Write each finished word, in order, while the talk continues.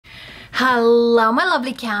Hello, my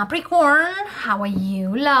lovely Capricorn. How are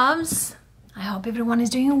you, loves? I hope everyone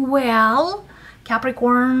is doing well.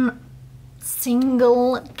 Capricorn,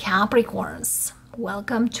 single Capricorns.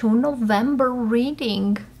 Welcome to November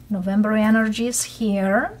reading. November energy is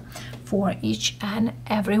here for each and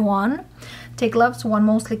everyone. Take loves, one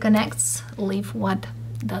mostly connects, leave what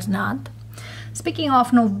does not. Speaking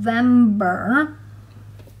of November,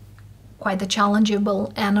 quite a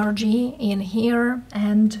challengeable energy in here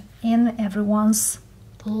and in everyone's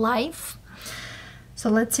life.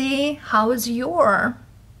 So let's see how is your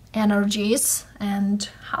energies and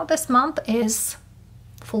how this month is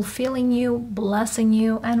fulfilling you, blessing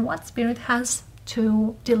you, and what spirit has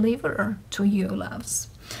to deliver to you, loves.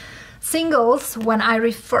 Singles, when I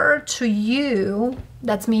refer to you,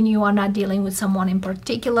 that means you are not dealing with someone in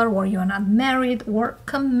particular, or you are not married or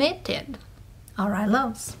committed. All right,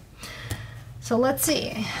 loves. So let's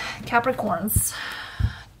see, Capricorns,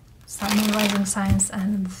 Sun, Moon, Rising signs,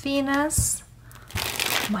 and Venus.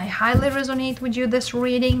 Might highly resonate with you this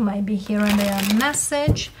reading, might be here and there a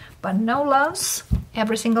message, but no, loves.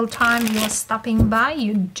 Every single time you are stopping by,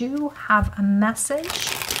 you do have a message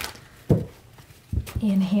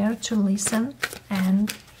in here to listen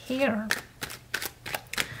and hear.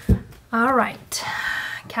 All right,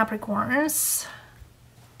 Capricorns.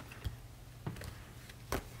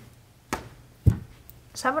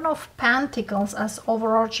 Seven of Pentacles as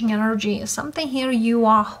overarching energy. Something here you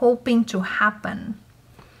are hoping to happen.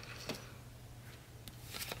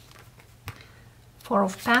 Four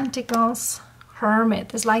of Pentacles,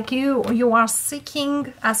 Hermit. It's like you are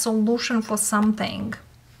seeking a solution for something.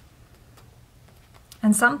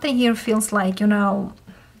 And something here feels like, you know,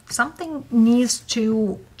 something needs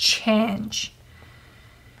to change.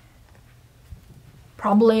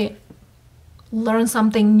 Probably learn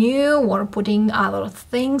something new or putting other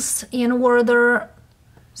things in order,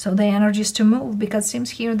 so the energy is to move, because it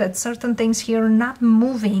seems here that certain things here are not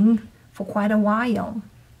moving for quite a while.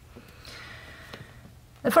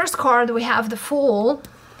 The first card we have the Fool,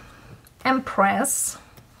 Empress,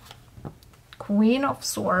 Queen of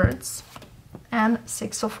Swords, and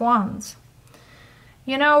Six of Wands.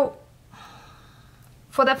 You know,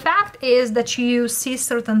 for the fact is that you see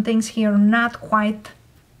certain things here not quite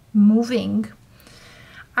moving.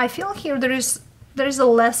 I feel here there is a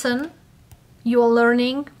lesson you are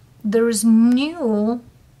learning. There is new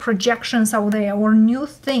projections out there or new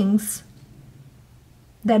things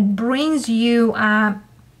that brings you a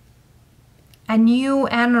new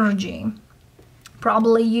energy.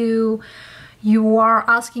 Probably you are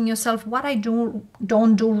asking yourself, what I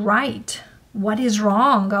don't do right, what is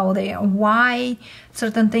wrong out there, why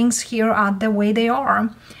certain things here are the way they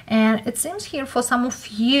are. And it seems here for some of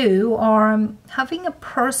you are having a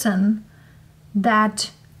person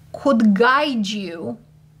that could guide you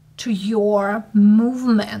to your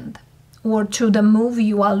movement or to the move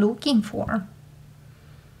you are looking for.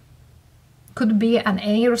 Could be an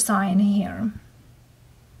air sign here.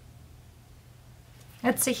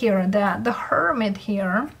 Let's see here, the Hermit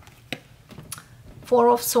here, Four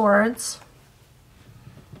of Swords,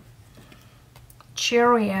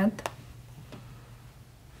 Chariot,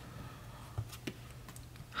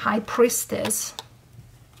 High Priestess,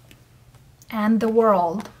 and the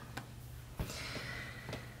World.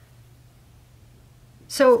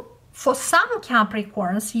 So for some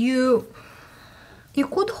Capricorns, you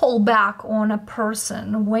could hold back on a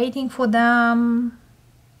person, waiting for them.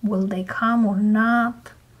 Will they come or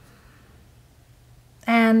not?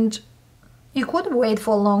 And you could wait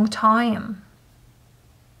for a long time.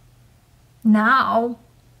 Now,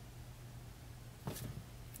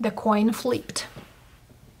 the coin flipped.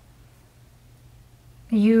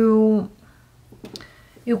 You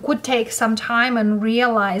could take some time and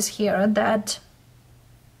realize here that,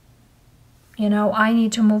 you know, I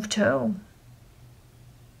need to move too.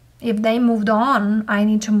 If they moved on, I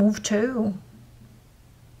need to move too.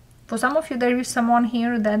 For some of you, there is someone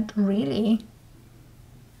here that really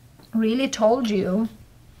told you,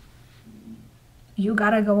 you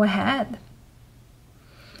gotta go ahead.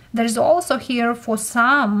 There's also here for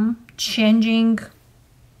some changing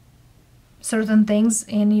certain things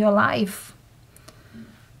in your life.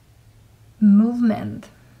 Movement.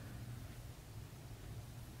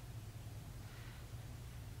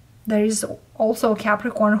 There is also a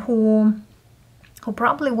Capricorn who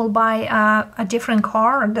probably will buy a different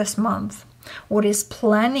car this month, or is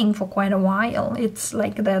planning for quite a while. It's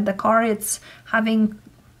like the car, it's having,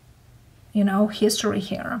 you know, history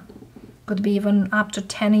here. Could be even up to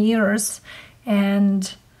 10 years.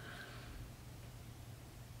 And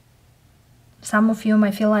some of you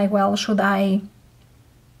might feel like, well, should I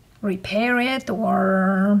repair it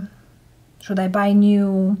or Should I buy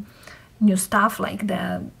new stuff like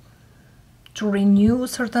that to renew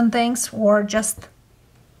certain things, or just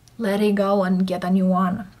let it go and get a new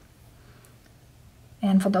one?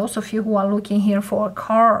 And for those of you who are looking here for a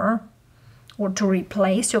car, or to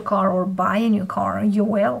replace your car or buy a new car, you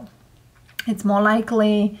will. It's more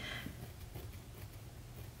likely,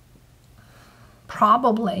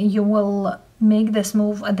 probably, you will make this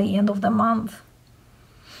move at the end of the month.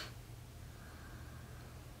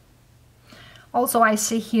 Also, I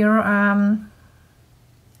see here an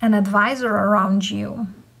advisor around you.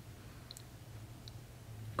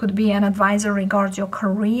 Could be an advisor regards your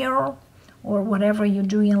career or whatever you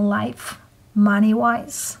do in life,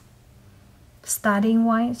 money-wise,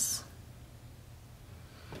 studying-wise.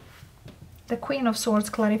 The Queen of Swords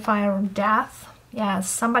clarifier, death. Yes,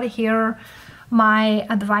 somebody here might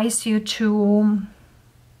advise you to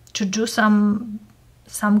do some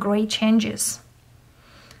great changes.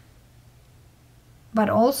 But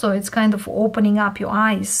also it's kind of opening up your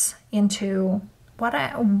eyes into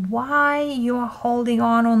why you are holding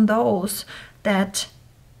on those that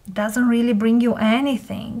doesn't really bring you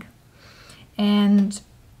anything. And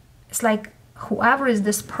it's like, whoever is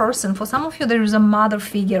this person, for some of you there is a mother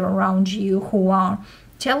figure around you who are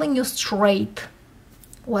telling you straight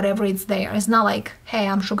whatever it's there. It's not like, hey,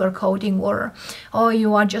 I'm sugarcoating, or, oh,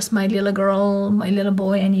 you are just my little girl, my little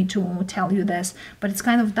boy, I need to tell you this. But it's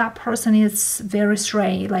kind of, that person is very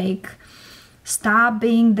straight, like, stop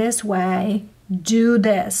being this way, do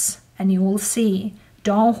this, and you will see.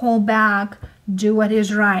 Don't hold back, do what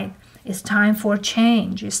is right. It's time for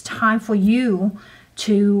change. It's time for you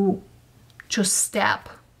to step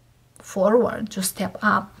forward, to step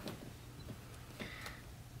up.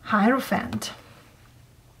 Hierophant.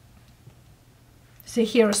 See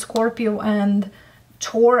here, Scorpio and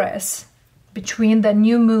Taurus, between the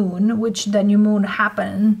new moon, which the new moon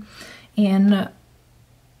happened in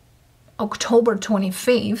October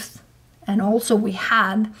 25th, and also we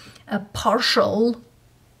had a partial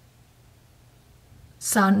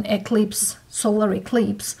sun eclipse, solar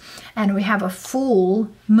eclipse, and we have a full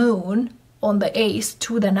moon on the 8th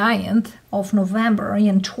to the 9th of November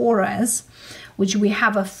in Taurus, which we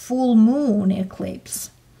have a full moon eclipse.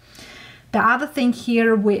 The other thing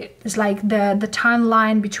here is like the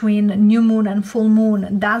timeline between new moon and full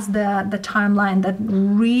moon. That's the timeline that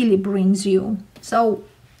really brings you. So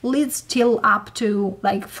leads till up to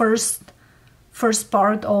like first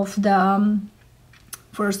part of the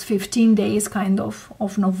first 15 days kind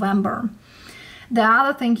of November. The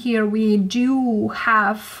other thing here, we do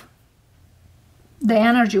have the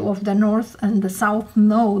energy of the North and the South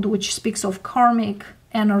Node, which speaks of karmic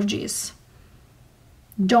energies.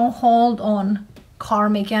 Don't hold on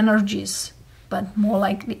karmic energies, but more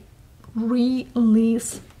likely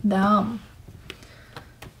release them.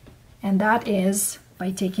 And that is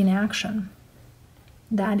by taking action.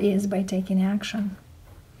 That is by taking action.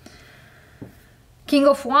 King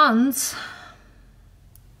of Wands,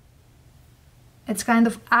 it kind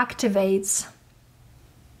of activates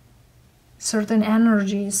certain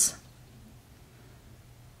energies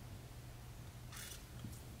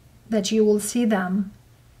that you will see them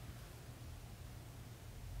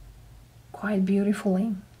quite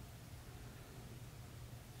beautifully.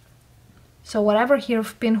 So whatever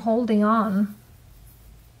you've been holding on,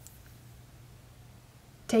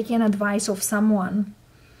 taking advice of someone,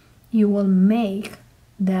 you will make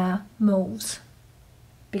the moves,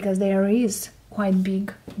 because there is quite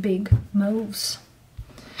big moves.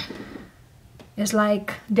 It's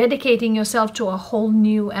like dedicating yourself to a whole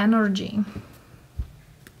new energy,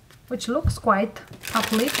 which looks quite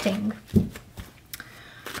uplifting.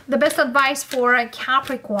 The best advice for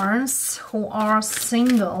Capricorns who are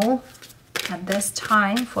single at this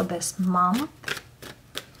time for this month.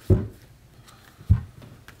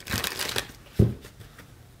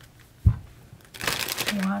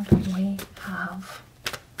 What do we have?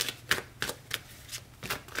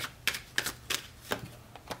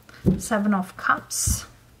 Seven of Cups.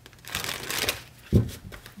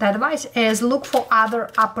 The advice is look for other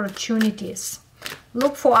opportunities.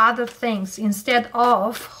 Look for other things instead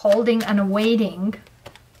of holding and waiting.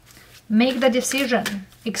 Make the decision.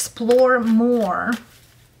 Explore more.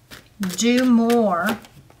 Do more.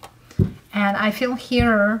 And I feel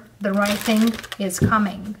here the right thing is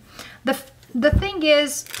coming. The thing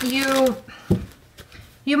is,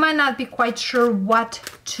 you might not be quite sure what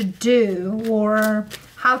to do or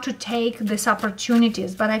how to take these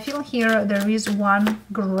opportunities, but I feel here there is one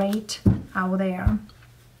great out there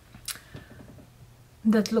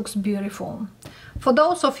that looks beautiful. For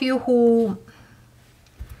those of you who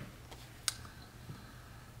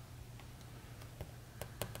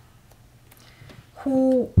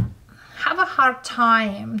who have a hard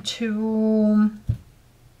time to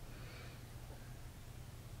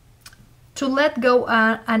let go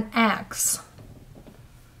an ex.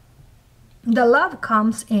 The love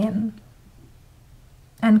comes in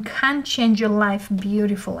and can change your life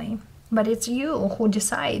beautifully, but it's you who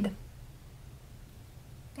decide.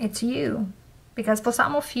 It's you. Because for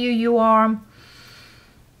some of you, you are,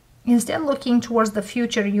 instead looking towards the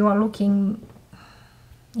future, you are looking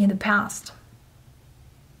in the past.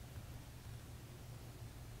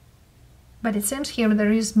 But it seems here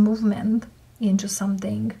there is movement into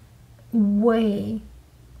something way,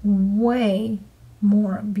 way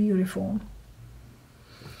more beautiful.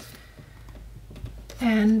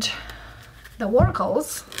 And the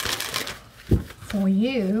oracles for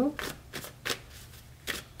you,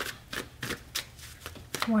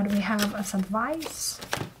 what do we have as advice?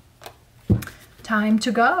 Time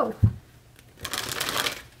to go.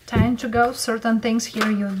 Time to go. Certain things here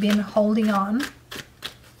you've been holding on.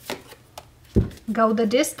 Go the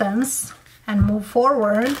distance and move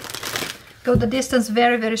forward. Go the distance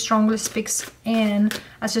very, very strongly speaks in.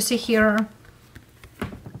 As you see here,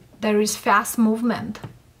 there is fast movement.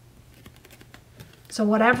 So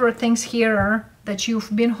whatever things here that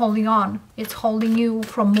you've been holding on, it's holding you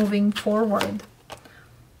from moving forward.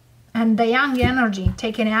 And the young energy,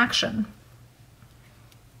 taking action.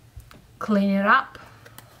 Clean it up.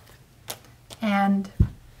 And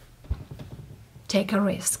take a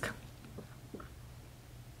risk.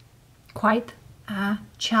 Quite a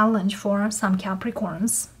challenge for some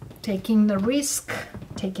Capricorns. Taking the risk,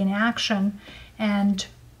 taking action, and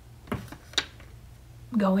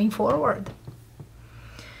going forward.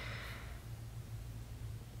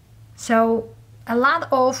 So a lot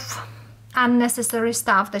of unnecessary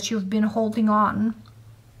stuff that you've been holding on,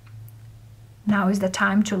 now is the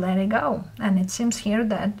time to let it go. And it seems here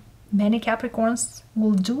that many Capricorns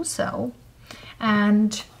will do so.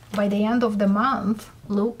 And by the end of the month,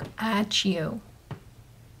 look at you.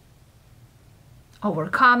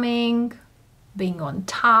 Overcoming, being on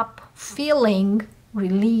top, feeling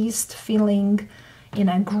released, feeling in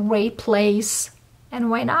a great place. And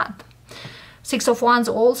why not? Six of Wands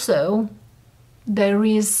also, there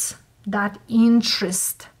is that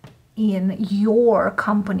interest in your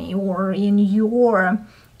company or in your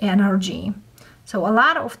energy. So a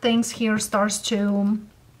lot of things here starts to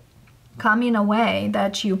come in a way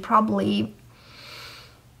that you probably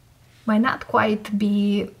might not quite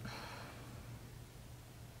be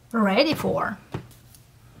ready for.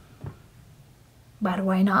 But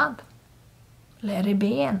why not? Let it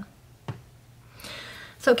be in.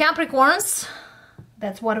 So Capricorns,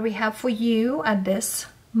 that's what we have for you at this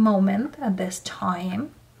moment, at this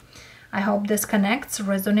time. I hope this connects,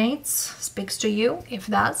 resonates, speaks to you. If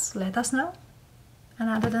it does, let us know. And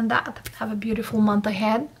other than that, have a beautiful month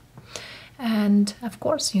ahead. And of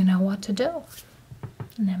course, you know what to do.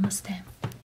 Namaste.